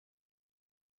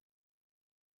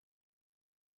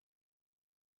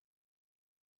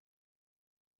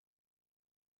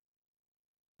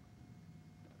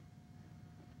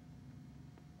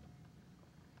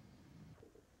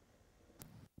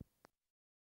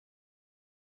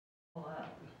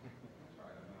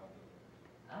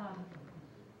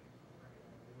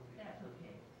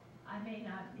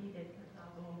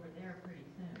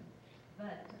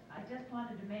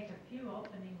wanted to make a few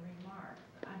opening remarks.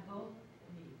 I'm both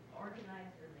the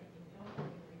organizer making the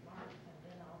opening remarks, and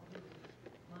then I'll do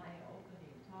my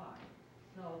opening talk.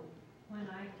 So when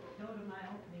I go to my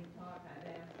opening talk, I've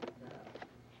asked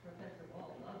Professor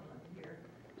Walt Loveland here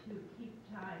to keep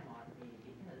time on me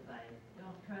because I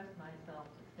don't trust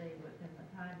myself to stay within the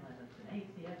time limits, and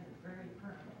ACS is very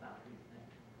firm about these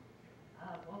things.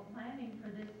 Well, planning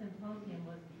for this symposium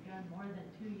was begun more than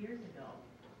 2 years ago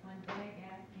when Greg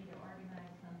asked me to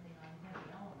organize something on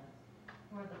heavy elements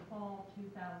for the fall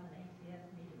 2000 ACS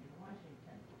meeting in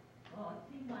Washington. Well, it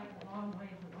seemed like a long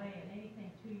ways away, and anything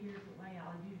 2 years away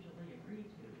I'll usually agree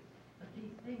to. But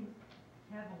these things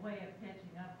have a way of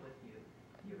catching up with you.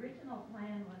 The original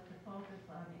plan was to focus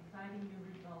on exciting new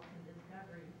results and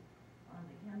discoveries on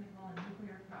the chemical and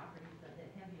nuclear properties of the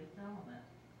heaviest element,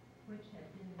 which had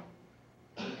been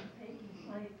taking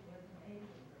place with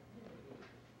amazing rapidity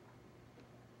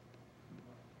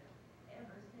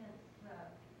ever since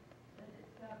the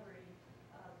discovery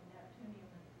of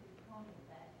neptunium and plutonium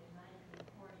back in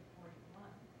 1940-41.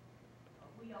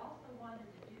 We also wanted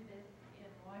to do this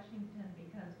in Washington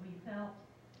because we felt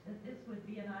that this would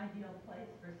be an ideal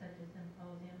place for such a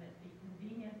symposium. It'd be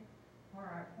convenient for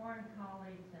our foreign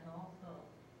colleagues and also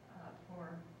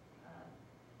for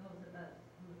those of us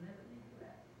who live in the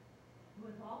U.S. Who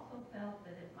has also felt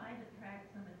that it might attract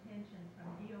some attention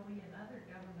from DOE and other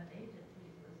government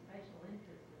agencies with special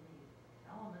interest in these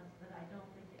elements, but I don't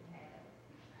think it has.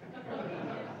 At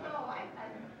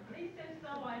least if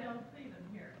so, I don't see them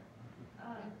here.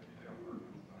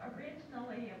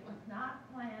 Originally, it was not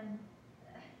planned.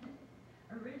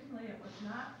 Originally, it was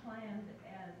not planned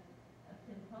as a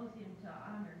symposium to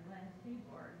honor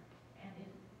GlennT.Seaborg,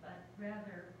 but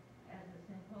rather as a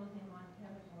symposium on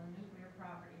chemical and nuclear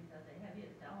properties of the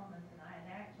heaviest elements. And I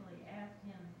had actually asked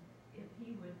him if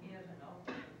he would give an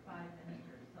opening 5-minute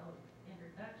or so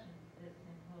introduction to this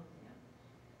symposium.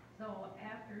 So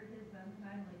after his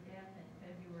untimely death in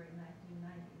February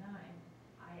 1999,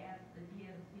 I asked the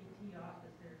DMCT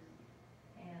officers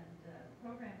and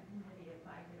program committee if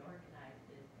I could organize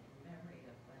this in memory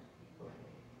of GlennT.Seaborg.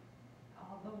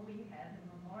 Although we had a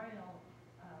memorial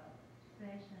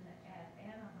session at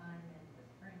Anaheim in the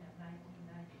spring of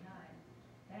 1999,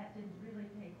 that didn't really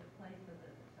take the place of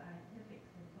a scientific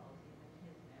symposium in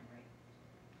his memory.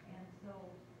 And so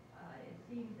it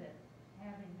seemed that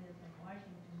having this in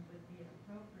Washington would be an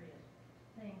appropriate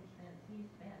thing since he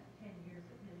spent 10 years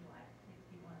of his life,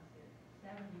 61 to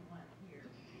 71 here,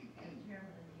 as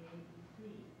chairman of the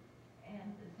ABC.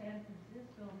 And the San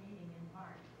Francisco meeting in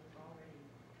March was already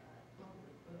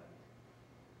totally booked.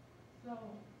 So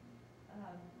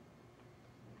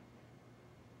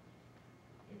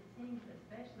it seems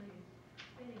especially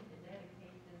fitting to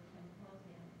dedicate this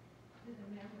symposium to the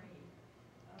memory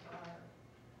of our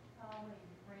colleague,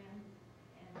 friend,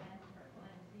 and mentor,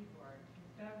 GlennT.Seaborg,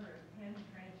 discoverer of 10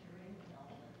 trace uranium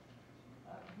elements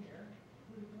up here,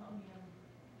 plutonium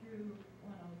through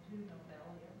 102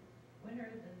 Nobelium, winner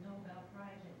of the Nobel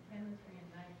Prize in Chemistry in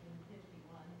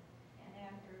 1951, and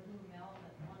after whom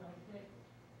element 106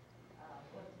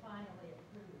 was finally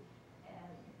approved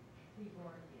as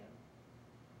Seaborgium.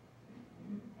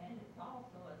 And it's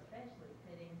also especially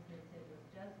fitting since it was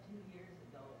just 2 years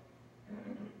ago,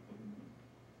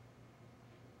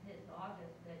 this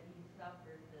August, that he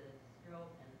suffered the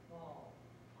stroke and fall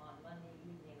on Monday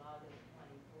evening, August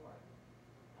 24th,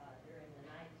 during the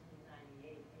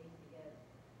 1998 ACS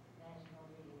National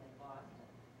Meeting in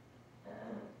Boston.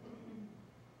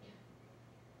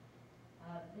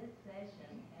 This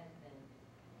session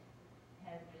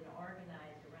has been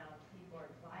organized around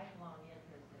Seaborg's lifelong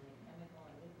interest in the chemical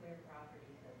and nuclear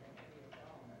properties of the heaviest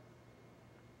elements.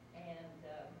 And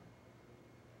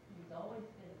he's always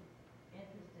been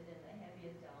interested in the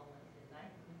heaviest elements. In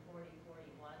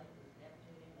 1940-41, it was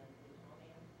neptunium and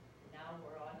plutonium. Now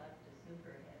we're on up to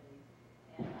super heavies,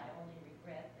 and I only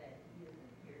regret that he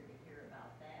isn't here to hear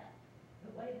about that.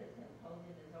 The way the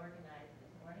symposium is organized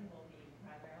this morning will be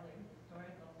primarily a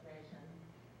historical session.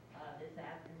 This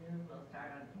afternoon we'll start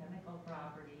on chemical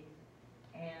properties,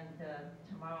 and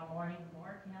tomorrow morning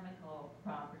more chemical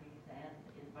properties and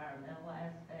environmental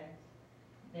aspects,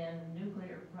 then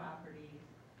nuclear properties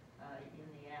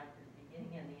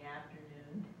beginning in the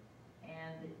afternoon,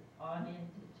 and on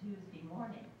into Tuesday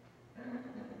morning.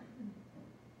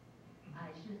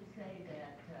 I should say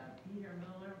that Peter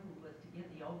Mueller, who was to give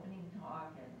the opening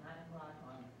talk at 9 o'clock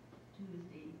on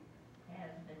Tuesday,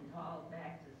 has been called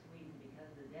back to Sweden because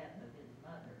of the death of his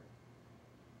mother.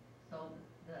 So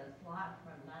the slot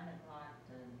from 9 o'clock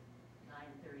to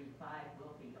 9:35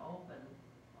 will be open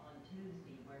on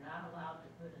Tuesday. We're not allowed to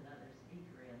put another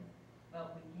speaker in,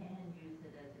 but we can use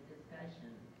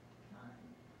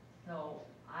so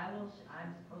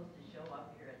I'm supposed to show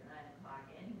up here at 9 o'clock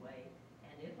anyway,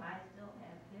 and if I still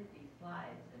have 50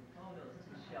 slides and photos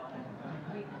to show,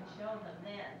 we can show them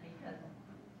then, because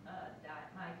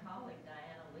my colleague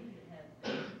Diana Lee has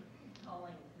been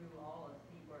culling through all of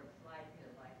Seaborg's slide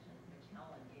collection, which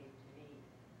Helen gave to me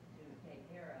to take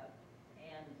care of.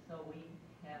 And so we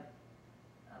have,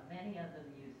 many of them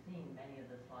you've seen, many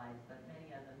of the slides, but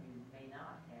many of them you may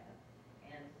not have.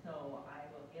 And so I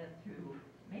will get through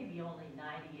maybe only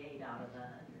 98 out of the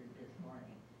 100 this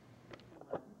morning.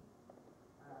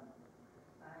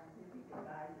 Scientific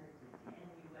advisor to 10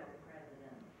 U.S.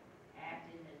 presidents,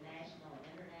 active in national and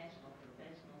international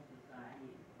professional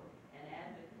societies, an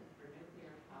advocate for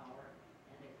nuclear power,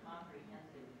 and a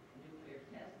comprehensive nuclear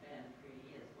test ban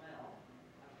treaty as well,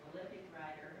 a prolific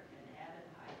writer, an avid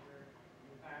hiker,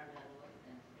 environmentalist,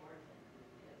 and sports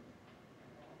enthusiast.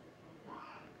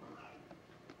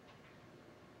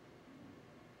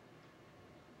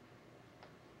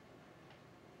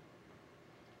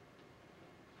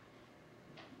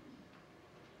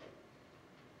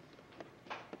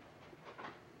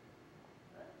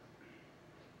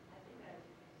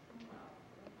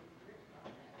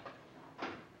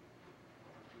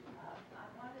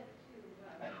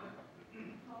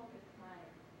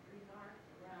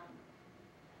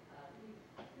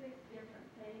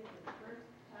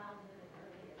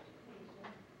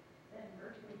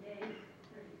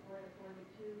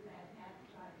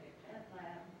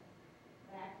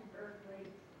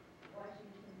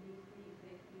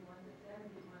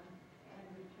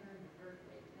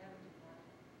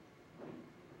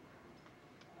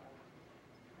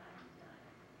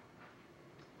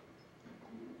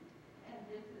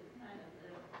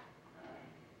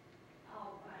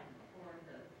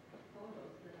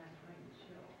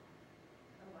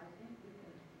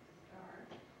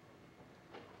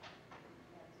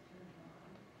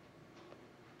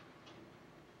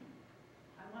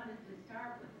 To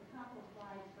start with a couple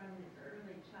slides from his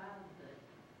early childhood.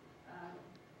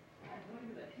 I'm going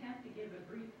to attempt to give a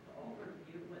brief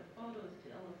overview with photos to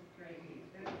illustrate these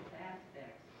various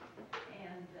aspects,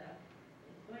 and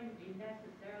it's going to be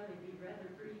necessarily be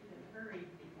rather brief and hurried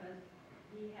because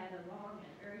he had a long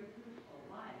and very fruitful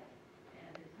life,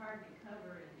 and it's hard to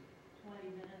cover in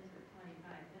 20 minutes or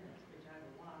 25 minutes, which I've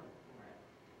allotted for it.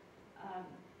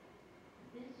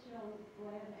 This shows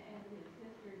Glenn and his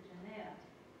sister Jeanette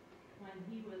when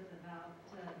he was about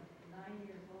 9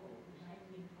 years old in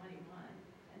 1921,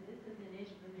 and this is in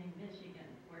Ishpeming, Michigan,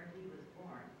 where he was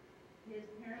born. His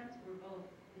parents were both,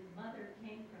 his mother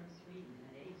came from Sweden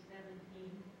at age 17.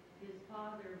 His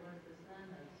father was the son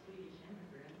of Swedish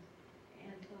immigrants,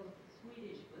 and so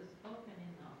Swedish was spoken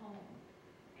in the home.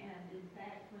 And in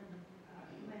fact, when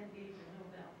Glenn gave the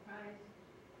Nobel Prize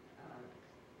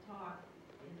talk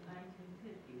in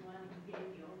 1951, he gave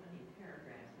the opening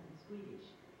paragraphs in Swedish.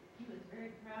 He was very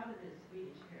proud of his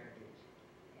Swedish heritage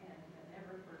and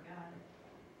never forgot it.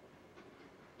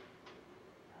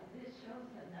 This shows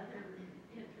another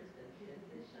interest of his.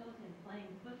 This shows him playing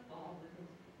football with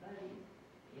his buddies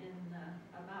in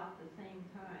about the same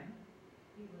time.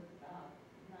 He was about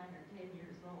 9 or 10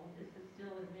 years old. This is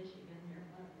still in Michigan near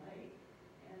Mud Lake,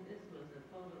 and this was a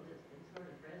photo that's been sort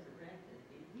of resurrected.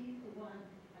 He's the one,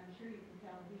 I'm sure you can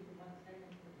tell, he's the one second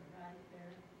from the right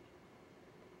there.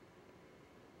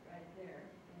 Right there,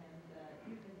 and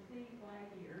you can see why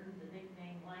he earned the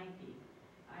nickname Lanky.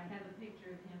 I have a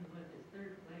picture of him with his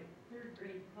third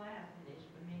grade class in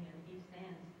Ishpeming, and he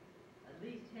stands at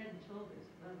least head and shoulders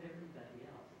above everybody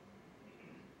else.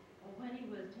 Well, when he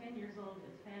was 10 years old,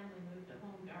 his family moved to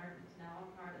Home Gardens, now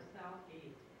a part of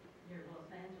Southgate, near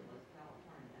Los Angeles,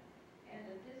 California. And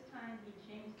at this time, he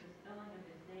changed the spelling of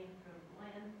his name from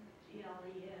Glenn,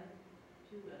 G-L-E-N,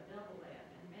 to a double N,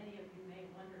 and many of you may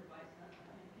wonder why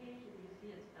occasionally you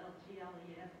see it spelled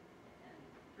G-L-E-N, and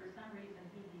for some reason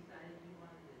he decided he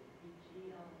wanted it to be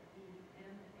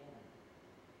G-L-E-N-N.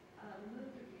 The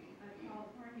move to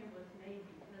California was made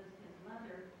because his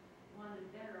mother wanted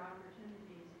better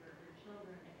opportunities for her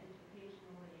children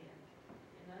educationally and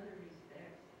in other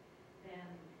respects than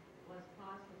was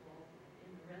possible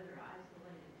in the rather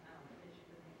isolated town of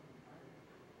Ishpeming,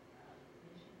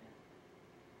 Michigan.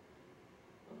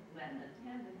 Glenn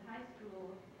attended high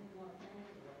school in Los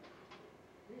Angeles.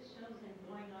 This shows him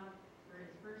going off for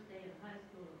his first day of high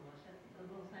school in the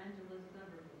Los Angeles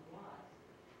suburb of Watts.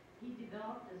 He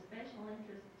developed a special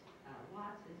interest.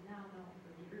 Watts is now known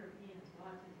for the Europeans.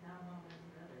 Watts is now known as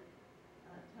another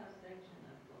tough section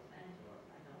of Los Angeles.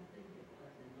 I don't think it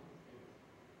was in those days.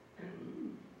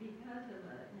 Because of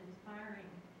an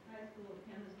inspiring high school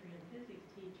chemistry and physics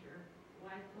teacher,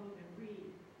 Dwight Logan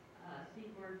Reed,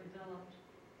 Seaborg developed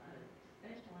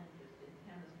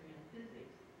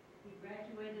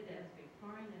graduated as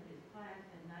Victorian of his class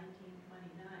in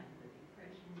 1929, the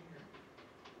Depression year.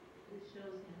 This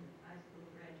shows him high school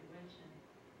graduation.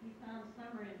 He found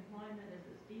summer employment as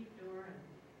a stevedore and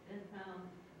then found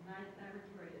a night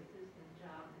laboratory assistant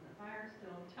job in the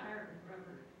Firestone Tire and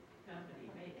Rubber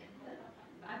Company.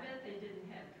 I bet they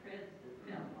didn't have treads that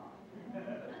fell off.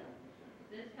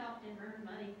 This helped him earn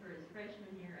money for his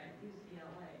freshman year at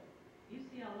UCLA.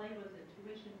 UCLA was a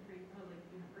tuition-free public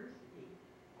university,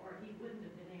 or he wouldn't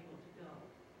have been able to go.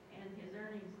 And his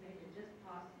earnings made it just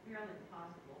barely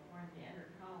possible for him to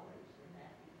enter college in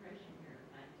that Depression year of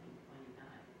 1929.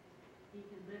 He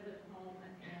could live at home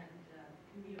and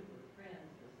commute with friends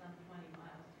some 20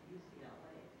 miles to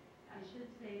UCLA. I should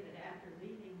say that after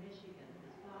leaving Michigan,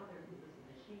 his father, who was a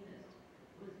machinist,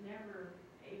 was never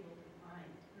able to find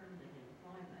permanent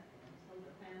employment, and so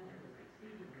the family was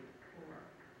exceedingly poor.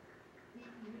 He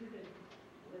commuted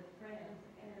with friends,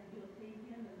 and you'll see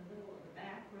him in the middle of the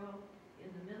back row.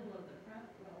 In the middle of the front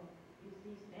row, you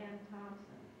see Stan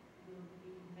Thompson, who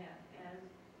he met as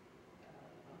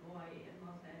a boy in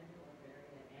Los Angeles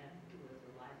area, and who was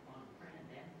a lifelong friend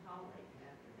and colleague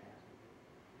after that.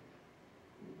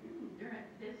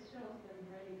 This shows them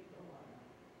ready to go on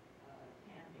a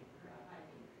camping or a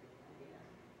hiking trip, I guess.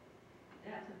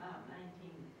 That's about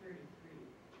 1933.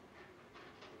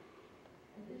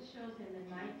 And this shows him in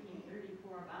 1934,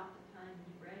 about the time he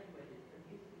graduated from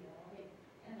UCLA.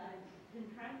 And I've been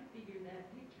trying to figure that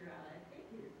picture out. I think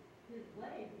his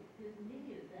leg, his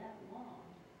knee is that long.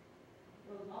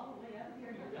 Goes all the way up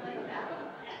here to his leg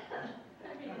down.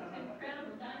 I mean, it's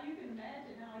incredible. Now you can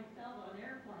imagine how he felt on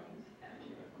airplanes.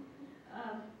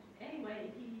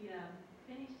 Anyway, he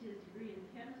finished his degree in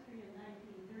chemistry in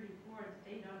 1934 and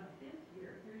stayed on a fifth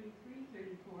year,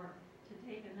 34, to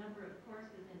take a number of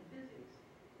courses in physics,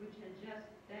 which had just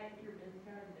that year been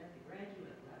started at the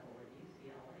graduate level at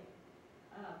UCLA.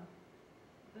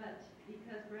 But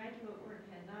because graduate work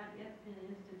had not yet been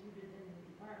instituted in the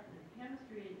Department of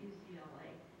Chemistry at UCLA,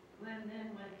 Glenn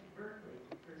then went to Berkeley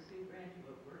to pursue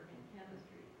graduate work in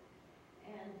chemistry.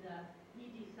 And he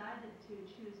decided to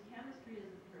choose chemistry as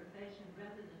a profession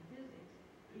rather than physics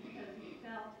because he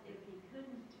felt if he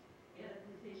couldn't get a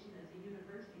position as a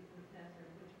university professor,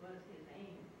 which was his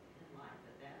aim in life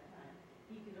at that time,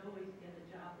 he could always get a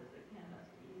job as a chemist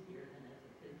easier than as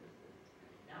a physicist.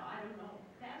 Now, I don't know,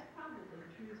 that's probably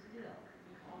true still,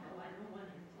 although I don't want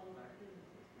to insult our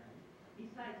physicist friends.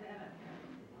 Besides that, I'm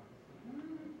happy to want to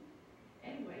see.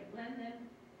 Anyway, Glenn then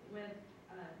went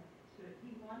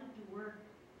he wanted to work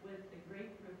with the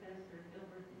great Professor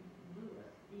Gilbert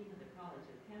Lewis, Dean of the College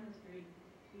of Chemistry.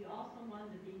 He also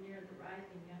wanted to be near the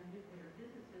rising young nuclear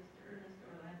physicist Ernest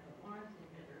Orlando Lawrence,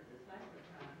 inventor of the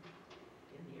cyclotron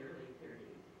in the early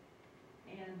 30s.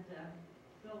 And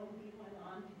so he went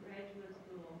on to graduate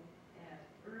school at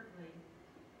Berkeley.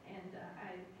 And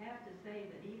I have to say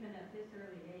that even at this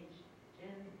early age,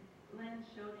 Glenn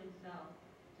showed himself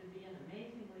to be an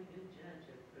amazingly good judge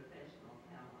of professional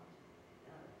talent,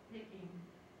 picking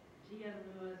G.M.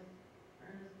 Lewis,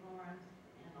 Ernest Lawrence,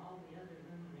 and all the other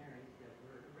luminaries that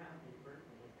were around in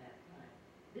Berkeley at that time.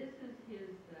 This is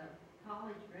his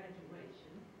college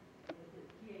graduation with his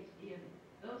PhD. And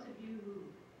those of you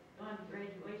who've gone to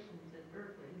graduations at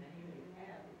Berkeley, many of you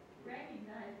have,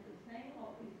 recognize the same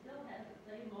old, we still have the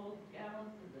same old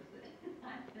gallons of the same,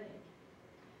 I think.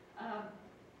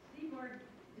 Seaborg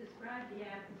described the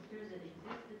atmosphere that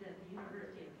existed at the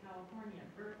University of California,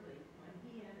 Berkeley, when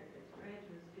he entered as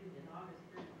graduate student in August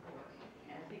 34,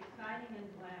 as exciting and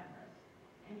glamorous,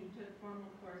 and he took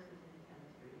formal courses in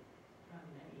chemistry from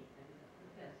many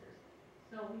professors.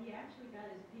 So he actually got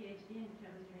his PhD in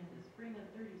chemistry in the spring of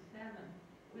 37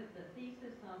 with the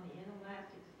thesis on the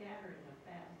inelastic scattering of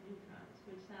fast neutrons,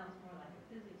 which sounds more like a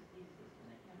physics thesis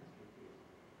than a chemistry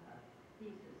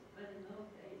thesis. But in those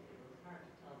days, it was hard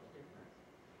to tell the difference.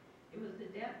 It was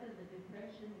the depth of the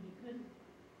Depression.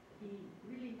 He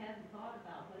really hadn't thought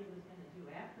about what he was going to do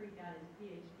after he got his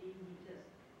PhD. He just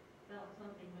felt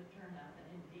something would turn up,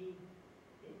 and indeed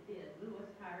it did. Lewis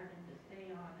hired him to